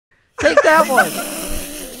Take that one.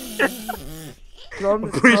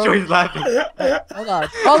 I'm pretty sure he's laughing. Hold on.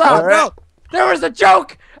 Hold on. Right. No. There was a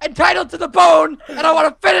joke entitled to the bone, and I want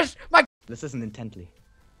to finish my. Listen intently.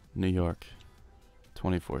 New York,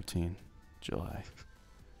 2014, July.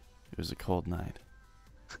 It was a cold night.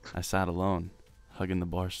 I sat alone, hugging the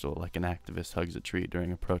bar stool like an activist hugs a tree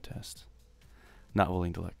during a protest, not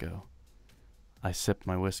willing to let go. I sipped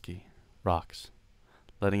my whiskey, rocks,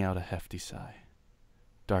 letting out a hefty sigh.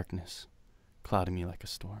 Darkness, clouding me like a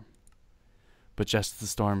storm. But just as the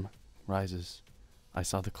storm rises, I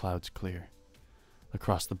saw the clouds clear.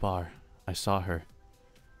 Across the bar, I saw her.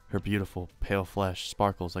 Her beautiful, pale flesh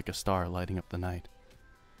sparkles like a star lighting up the night.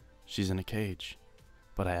 She's in a cage,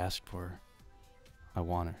 but I asked for her. I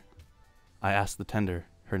want her. I ask the tender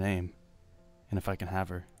her name, and if I can have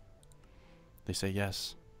her. They say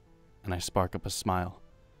yes, and I spark up a smile.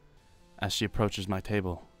 As she approaches my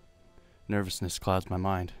table, nervousness clouds my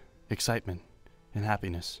mind, excitement and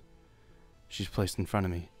happiness. She's placed in front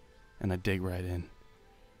of me, and I dig right in.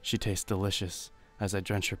 She tastes delicious as I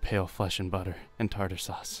drench her pale flesh in butter and tartar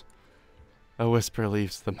sauce. A whisper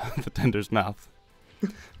leaves the tender's mouth.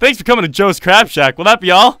 Thanks for coming to Joe's Crab Shack. Will that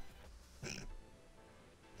be all?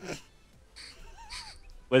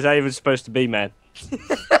 Where's that even supposed to be, man?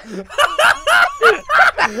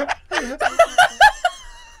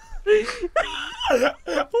 What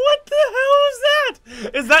the hell is that?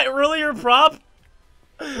 Is that really your prop?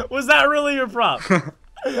 Was that really your prop?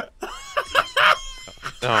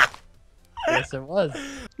 No. Yes, it was.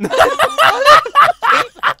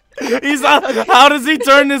 He's how does he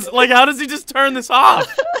turn this? Like, how does he just turn this off?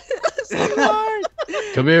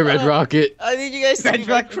 Come here, Red Rocket. I need you guys to be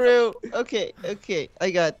my crew. Okay,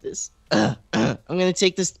 I got this. I'm gonna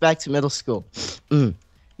take this back to middle school.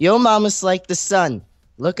 Yo mama's like the sun.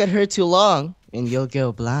 Look at her too long, and you'll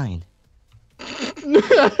go blind. How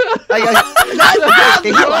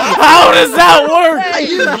does that work? Are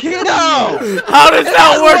you kidding? No. How does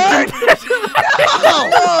that work?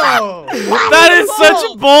 No. That is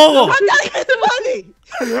such bull. I'm not even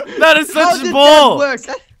funny. That is such How did bull. that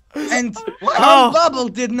work? And Oh. Bubble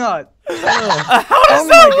did not. How does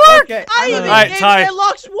that work? Okay, I even Alright, gave Ty. it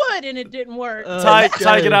locks wood and it didn't work. Ty,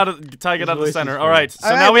 get out of the center. All right, so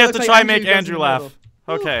Alright, now we it have to looks try like and make Andrew goes Andrew in the laugh.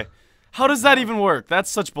 middle. Okay. How does that even work? That's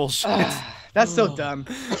such bullshit. That's so dumb.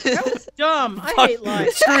 That's dumb. I Fuck. hate life.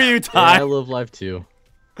 Screw you, Yeah, Ty. I live life too.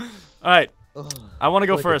 All right, I want to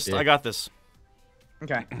go Like a first. dick. I got this.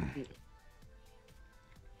 Okay.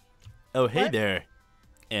 Oh, hey there,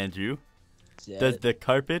 Andrew. Does the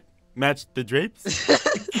carpet match the drapes?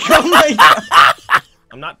 Oh my god.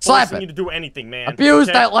 I'm not Slap forcing it. you to do anything, man. Abuse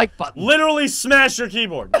okay? that like button. Literally smash your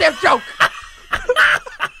keyboard. Damn joke.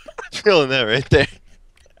 Feeling that right there.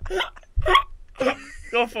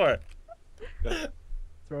 Go for it.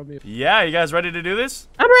 Throw me. Yeah, you guys ready to do this?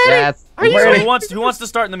 I'm ready. Yes. Are you So ready? who wants to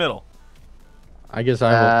start in the middle? I guess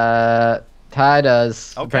I will. Ty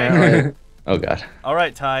does. Okay. Apparently. Oh god. All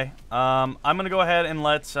right, Ty. I'm gonna go ahead and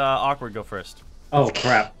let Awkward go first. Oh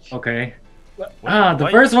crap. Okay. The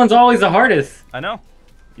What? first one's always the hardest. I know.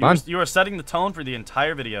 Come on. You are setting the tone for the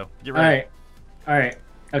entire video. Get ready. All right.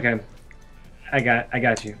 Okay. I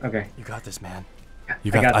got you. Okay. You got this, man.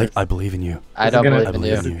 You got this. I believe in you. I don't gonna-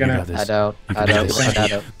 believe in I you. believe in you. gonna- You got this. I don't. You I can do don't. this. I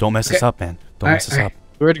don't. Don't mess us Okay. up, man. Don't All mess us right, up.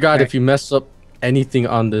 Swear to God, Okay. if you mess up anything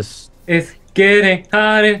on this, It's getting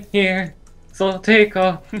hot in here, so take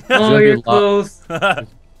off all gonna be your a lot. clothes.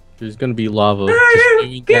 there's gonna be lava just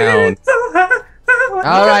spewing down.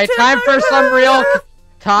 All right, time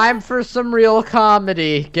for some real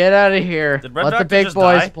comedy. Get out of here. Did Red Let the Doctor big just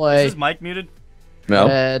boys die? play. Is his mic muted? No.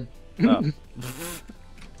 Ed, Oh. All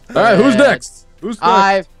right, who's next? Who's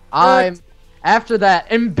next? I'm after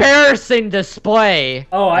that embarrassing display.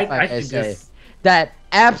 Oh, if I may should say, just. that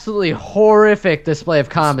absolutely horrific display of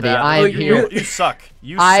comedy. Bad. I am here. You suck.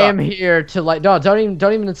 You I suck. am here to like. No, don't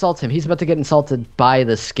even insult him. He's about to get insulted by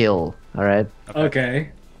the skill. All right. Okay.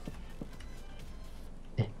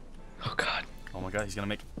 Oh god. Oh my god, he's gonna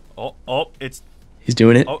make. Oh, it's. He's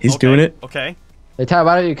doing it. Oh, He's okay, doing it. Okay. Hey, Ty,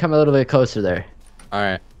 why don't you come a little bit closer there? All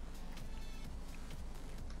right.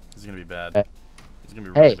 This is gonna be bad. Hey. It's gonna be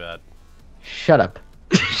really Hey. bad. Shut up.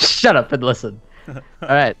 Shut up and listen. All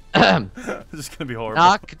right. This is gonna be horrible.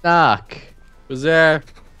 Knock knock. Who's there?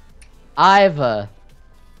 Iva.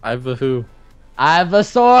 Iva who? Iva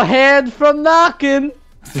saw a hand from knocking.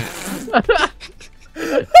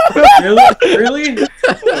 Really? Really?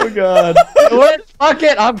 Oh god. What? Fuck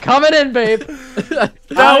it. I'm coming in, babe.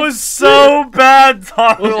 That was so bad,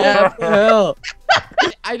 Taro. Yeah. Hell.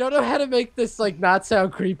 I don't know how to make this like not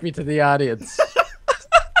sound creepy to the audience.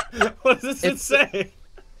 What does it say?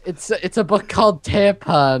 It's a book called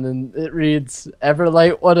Tampon, and it reads, "Ever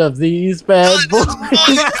light one of these bad boys?"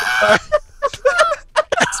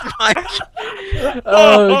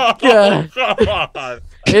 Oh god! God.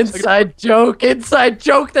 Inside joke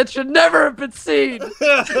that should never have been seen. All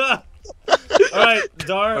right,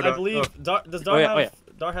 Dar. I believe Dar. Does Dar have? yeah.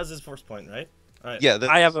 Dar has his first point, right? All right. Yeah,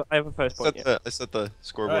 I have a first point. Yeah. I set the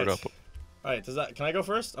scoreboard Alright. up. All right. Does that? Can I go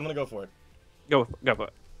first? I'm gonna go for it. Go for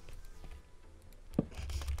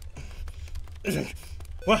it.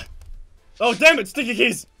 What? Oh damn it! Sticky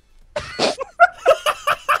keys.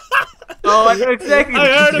 Oh, I know exactly.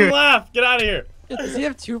 I heard him laugh. Get out of here. Does he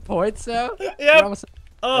have 2 points now? Yep.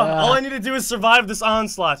 All I need to do is survive this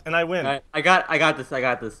onslaught, and I win. Alright, I got this. All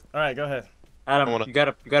right, go ahead. Adam, you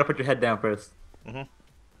gotta put your head down first. Mhm.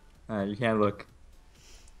 Alright, you can't look.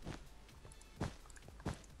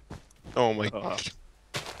 Oh my god.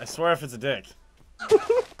 I swear if it's a dick.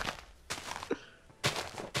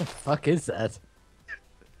 Fuck is that?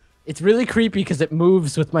 It's really creepy because it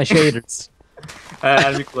moves with my shaders.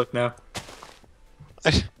 Adam, you can look now.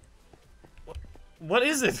 What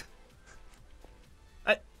is it?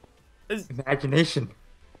 Imagination.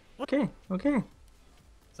 Okay. Is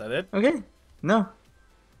that it? Okay. No.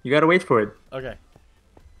 You gotta wait for it. Okay.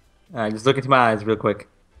 Alright, just look into my eyes real quick.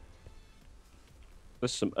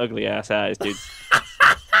 Those are some ugly ass eyes, dude.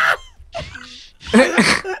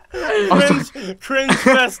 Cringe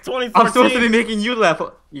Fest 2014. I'm supposed to be making you laugh.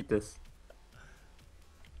 Eat this.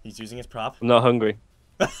 He's using his prop. I'm not hungry.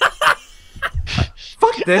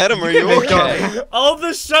 Fuck this. Adam, are you okay? All the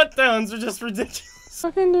shutdowns are just ridiculous.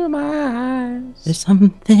 Look into my eyes. There's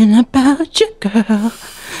something about you, girl.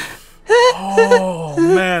 Oh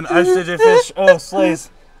man, I should have fish. Oh, it slays.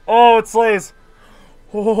 Oh, it slays.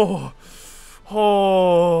 Oh.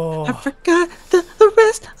 I forgot the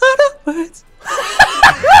rest of the words.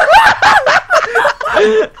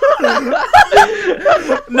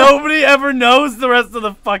 Nobody ever knows the rest of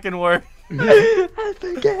the fucking word. I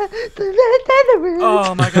forgot the rest of the words.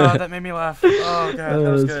 Oh my god, that made me laugh. Oh god,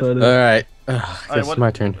 that was good. All right. Alright, what-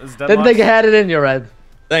 my turn. is Didn't Deadlock? think you had it in you, Red.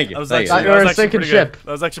 Thank you. That was Thank actually, you. You're that a was actually sinking pretty ship. good.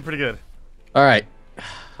 That was actually pretty good. All right.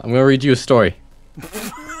 I'm gonna read you a story.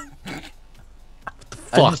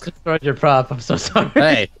 I just destroyed your prop. I'm so sorry.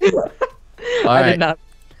 Hey. All I right. did not.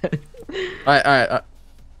 All right.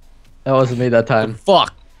 That wasn't me that time.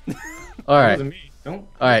 Fuck. All right. Don't.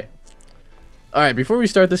 All right. All right. Before we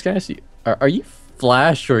start this, guys, are you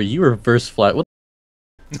Flash or are you Reverse Flash? What?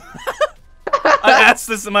 I asked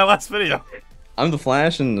this in my last video. I'm the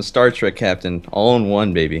Flash and the Star Trek captain, all in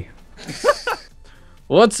one, baby.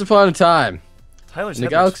 Once upon a time, Tyler's in a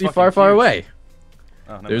head looks galaxy fucking far, far huge. away,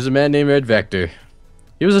 Oh, never there was a man named Red Vector.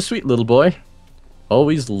 He was a sweet little boy.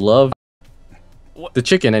 Always loved What? the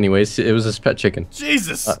chicken. Anyways, it was his pet chicken.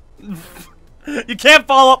 Jesus. You can't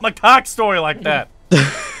follow up my cock story like that.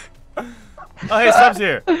 Oh, hey, Sub's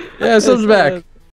here. Yeah, Sub's back.